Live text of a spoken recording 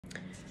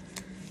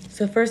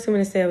So first I'm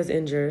going to say I was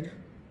injured,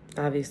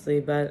 obviously,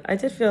 but I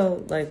did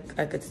feel like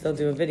I could still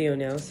do a video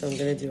now, so I'm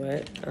going to do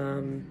it.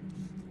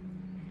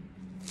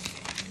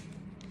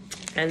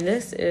 And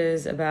this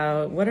is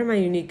about what are my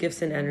unique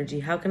gifts and energy?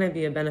 How can I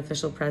be a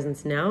beneficial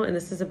presence now? And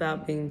this is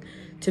about being,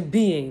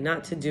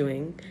 not to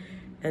doing.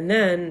 And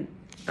then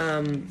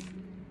I'm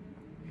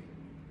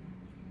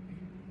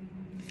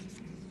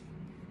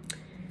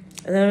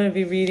going to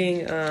be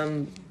reading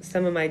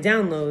some of my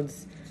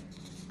downloads,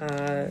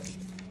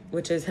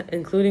 which is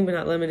including but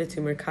not limited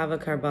to merkaveh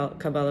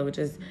kabbalah, which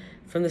is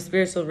from the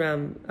spiritual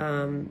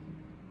realm,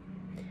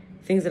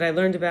 things that I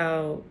learned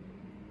about,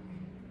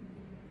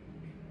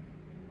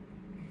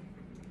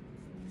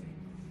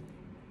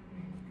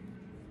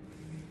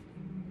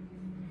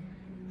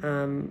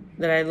 on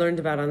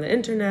the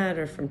internet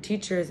or from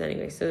teachers.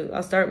 Anyway, so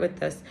I'll start with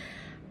this.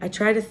 I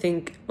try to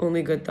think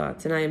only good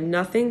thoughts, and I am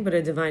nothing but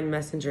a divine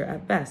messenger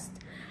at best.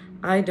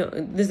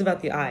 This is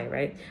about the I,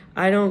 right?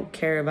 I don't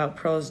care about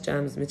pearls,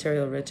 gems,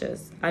 material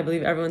riches. I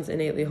believe everyone's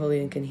innately holy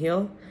and can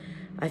heal.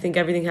 I think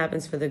everything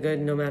happens for the good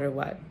no matter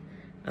what.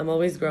 I'm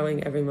always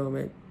growing every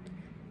moment.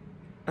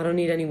 I don't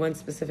need any one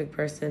specific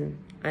person.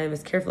 I am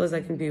as careful as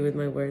I can be with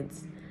my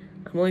words.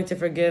 I'm willing to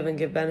forgive and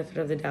give benefit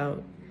of the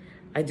doubt.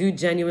 I do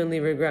genuinely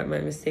regret my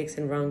mistakes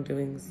and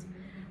wrongdoings.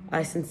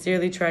 I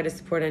sincerely try to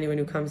support anyone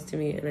who comes to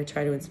me, and I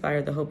try to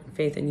inspire the hope and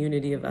faith and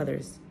unity of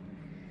others.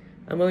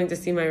 I'm willing to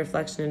see my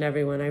reflection in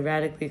everyone. I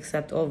radically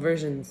accept all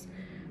versions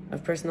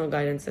of personal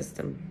guidance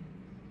system.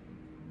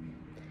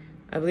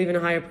 I believe in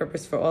a higher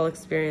purpose for all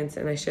experience,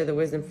 and I share the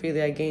wisdom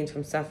freely I gained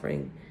from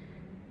suffering.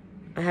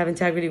 I have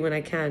integrity when I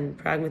can,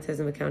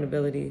 pragmatism,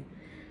 accountability.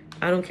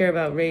 I don't care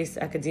about race,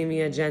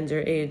 academia,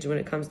 gender, age when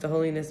it comes to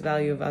holiness,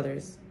 value of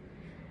others.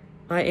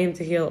 I aim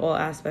to heal all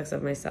aspects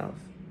of myself.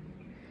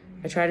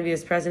 I try to be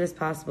as present as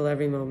possible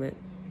every moment.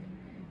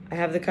 I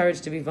have the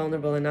courage to be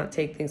vulnerable and not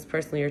take things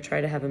personally or try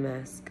to have a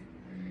mask.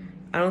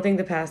 I don't think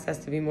the past has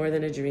to be more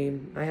than a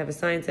dream. I have a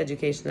science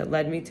education that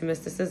led me to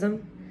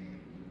mysticism.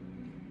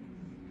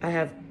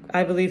 I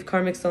believe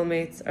karmic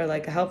soulmates are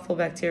like a helpful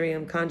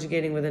bacterium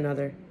conjugating with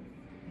another,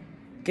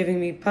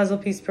 giving me puzzle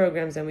piece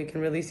programs, and we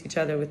can release each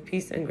other with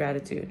peace and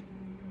gratitude.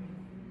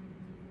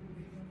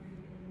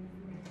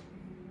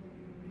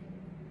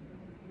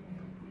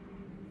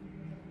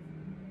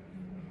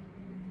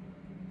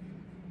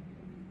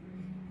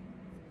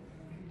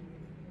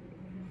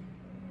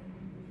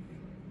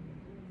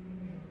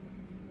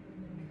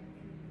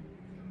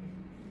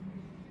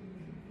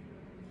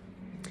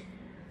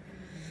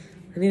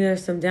 I mean,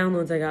 there's some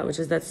downloads I got, which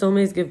is that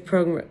soulmates give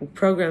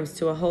programs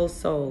to a whole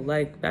soul,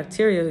 like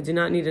bacteria who do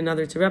not need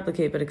another to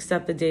replicate, but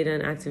accept the data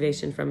and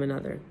activation from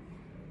another.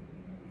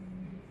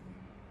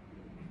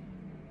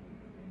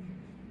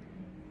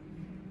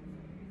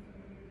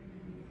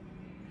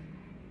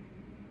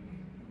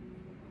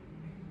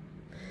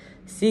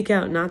 Seek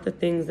out not the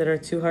things that are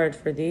too hard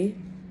for thee,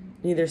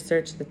 neither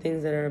search the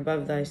things that are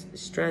above thy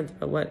strength,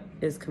 but what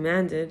is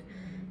commanded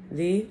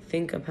thee,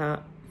 think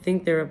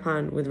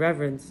thereupon with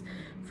reverence.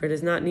 For it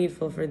is not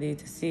needful for thee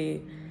to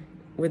see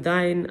with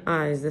thine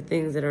eyes the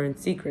things that are in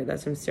secret.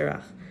 That's from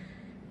Sirach.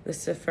 The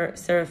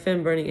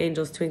seraphim, burning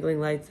angels, twinkling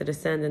lights that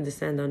ascend and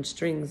descend on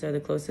strings, are the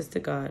closest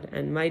to God.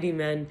 And mighty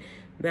men,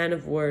 man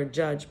of war,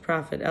 judge,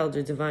 prophet,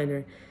 elder,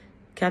 diviner,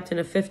 captain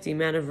of 50,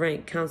 man of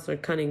rank, counselor,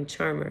 cunning,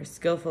 charmer,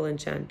 skillful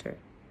enchanter.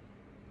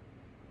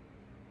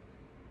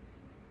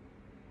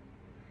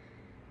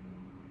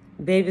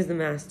 Babe is the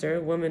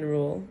master, woman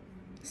rule,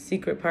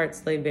 secret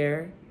parts lay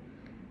bare,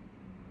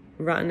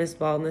 rottenness,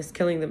 baldness,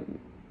 killing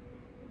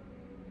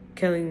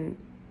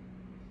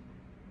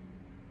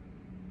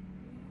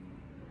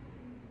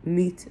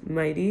meat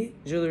mighty,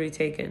 jewelry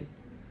taken.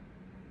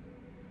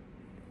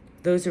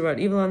 Those who wrought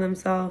evil on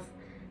themselves,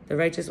 the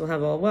righteous will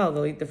have all well,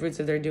 they'll eat the fruits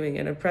of their doing,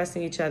 and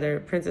oppressing each other,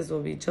 princes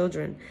will be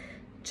children,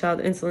 child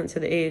insolent to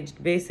the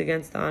aged, base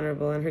against the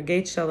honorable, and her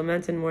gates shall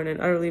lament and mourn,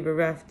 and utterly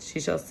bereft she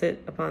shall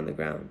sit upon the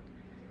ground.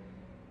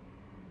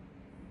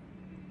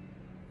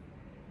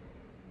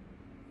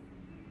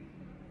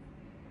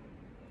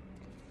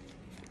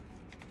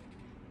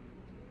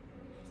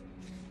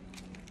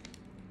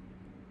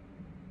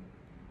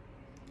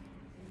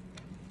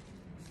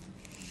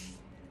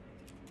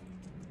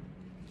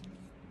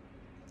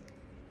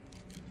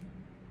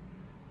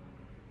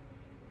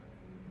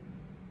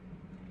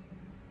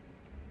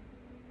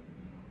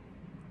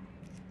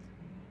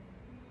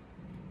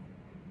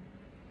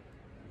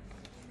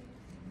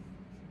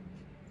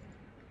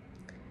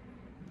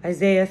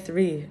 Isaiah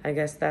 3, I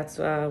guess that's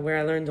where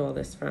I learned all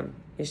this from.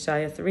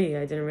 Yeshayahu 3,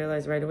 I didn't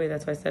realize right away,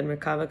 that's why I said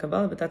merkaveh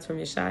kabbalah, but that's from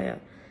Yeshayahu.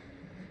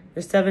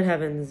 There's 7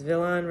 heavens,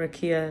 Vilan,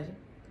 Rakia,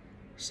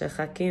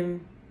 Shechakim,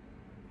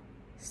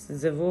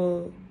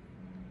 Zevul,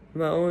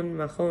 Ma'on,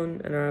 Machon,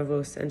 and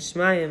Aravos. And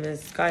Shmayim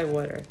is sky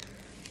water.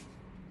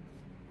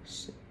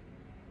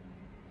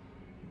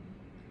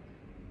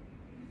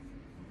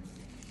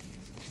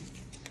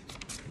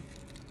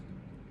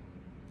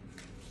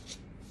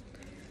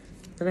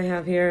 And I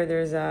have here,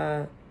 there's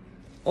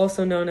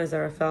also known as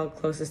Arafel,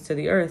 closest to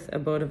the earth,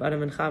 abode of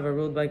Adam and Chava,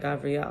 ruled by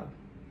Gavriel.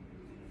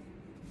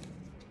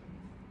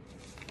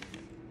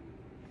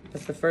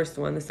 That's the first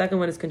one. The second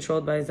one is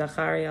controlled by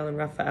Zachariel and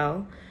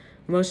Raphael.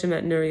 Moshe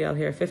met Nuriel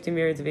here. 50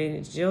 myriads of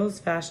angels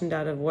fashioned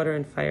out of water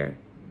and fire.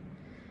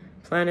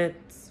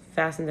 Planets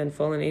fastened and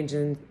fallen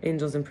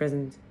angels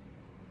imprisoned.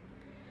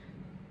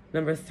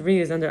 Number 3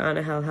 is under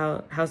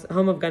Anahel, house,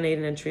 home of Gan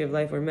Eden and tree of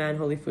life, where man,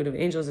 holy food of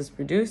angels, is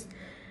produced.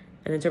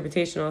 An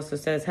interpretation also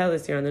says hell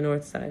is here on the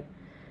north side.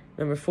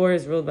 Number 4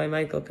 is ruled by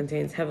Michael,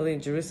 contains heavily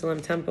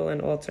Jerusalem, temple,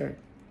 and altar.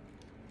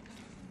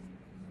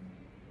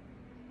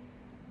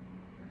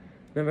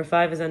 Number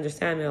 5 is under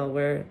Samuel,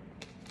 where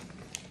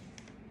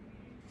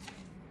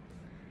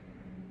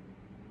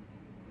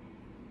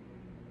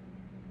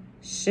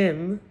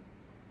Shim,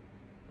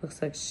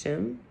 looks like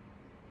Shim,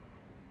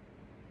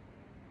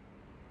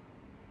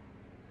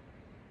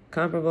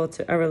 comparable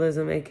to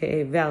Erelism,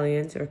 aka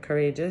valiant or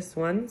courageous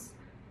ones.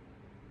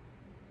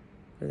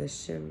 Or the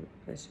Shim.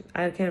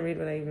 I can't read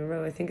what I even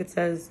wrote. I think it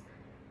says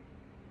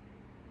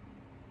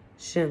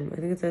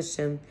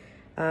Shim.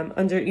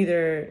 Under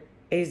either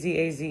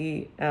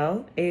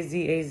Azazel,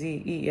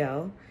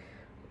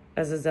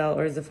 Azazel,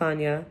 or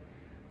Zephaniah,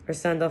 or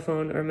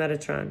Sandalphon, or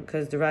Metatron,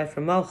 because derived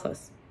from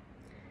Malchus.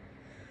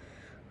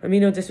 I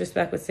mean, no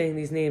disrespect with saying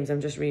these names.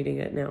 I'm just reading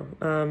it now.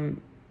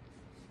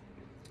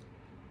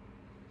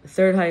 The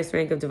third highest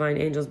rank of divine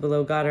angels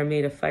below God are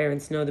made of fire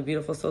and snow, the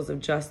beautiful souls of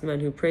just men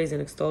who praise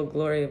and extol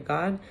glory of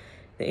God,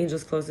 the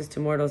angels closest to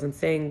mortals, and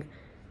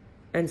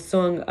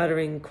song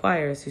uttering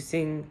choirs who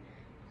sing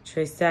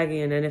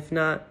Trisagion, and if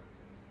not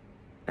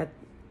at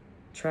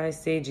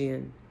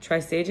Trisagion,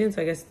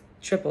 so I guess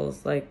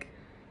triples, like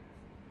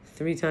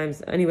 3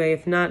 times. Anyway,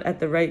 if not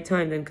at the right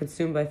time, then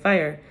consumed by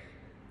fire.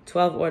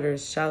 12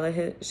 orders: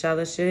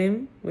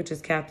 Shalashim, which is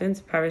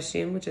captains;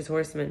 Parashim, which is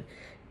horsemen;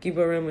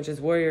 Giborim, which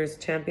is warriors,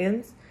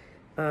 champions;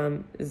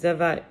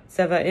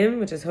 Zevaim,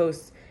 which is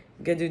hosts;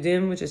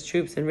 Gedudim, which is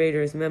troops and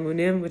raiders;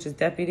 Memunim, which is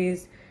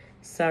deputies;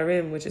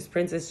 Sarim, which is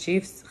princes,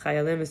 chiefs;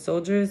 Chayalim is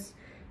soldiers;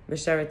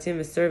 Mesharatim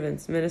is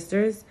servants,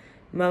 ministers;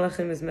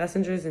 Malachim is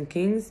messengers and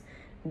kings;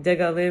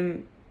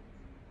 Degalim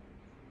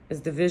is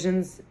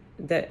divisions,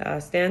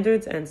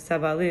 standards; and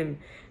Savalim,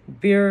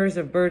 bearers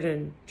of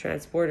burden,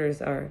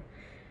 transporters are.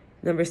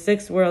 Number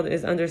 6 world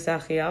is under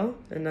Sachiel,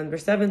 and number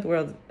 7th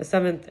world, the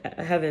 7th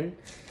heaven,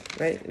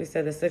 right? We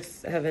said the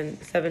 6th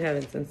heaven, 7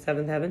 heavens, and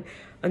 7th heaven.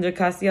 Under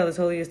Kasiel is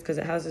holiest because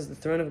it houses the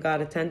throne of God,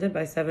 attended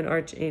by 7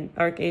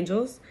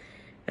 archangels,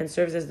 and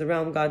serves as the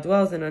realm God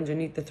dwells. And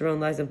underneath the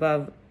throne lies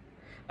abode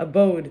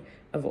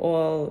of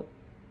all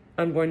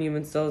unborn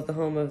human souls, the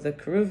home of the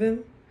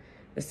Keruvim,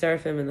 the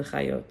Seraphim, and the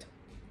Chayot.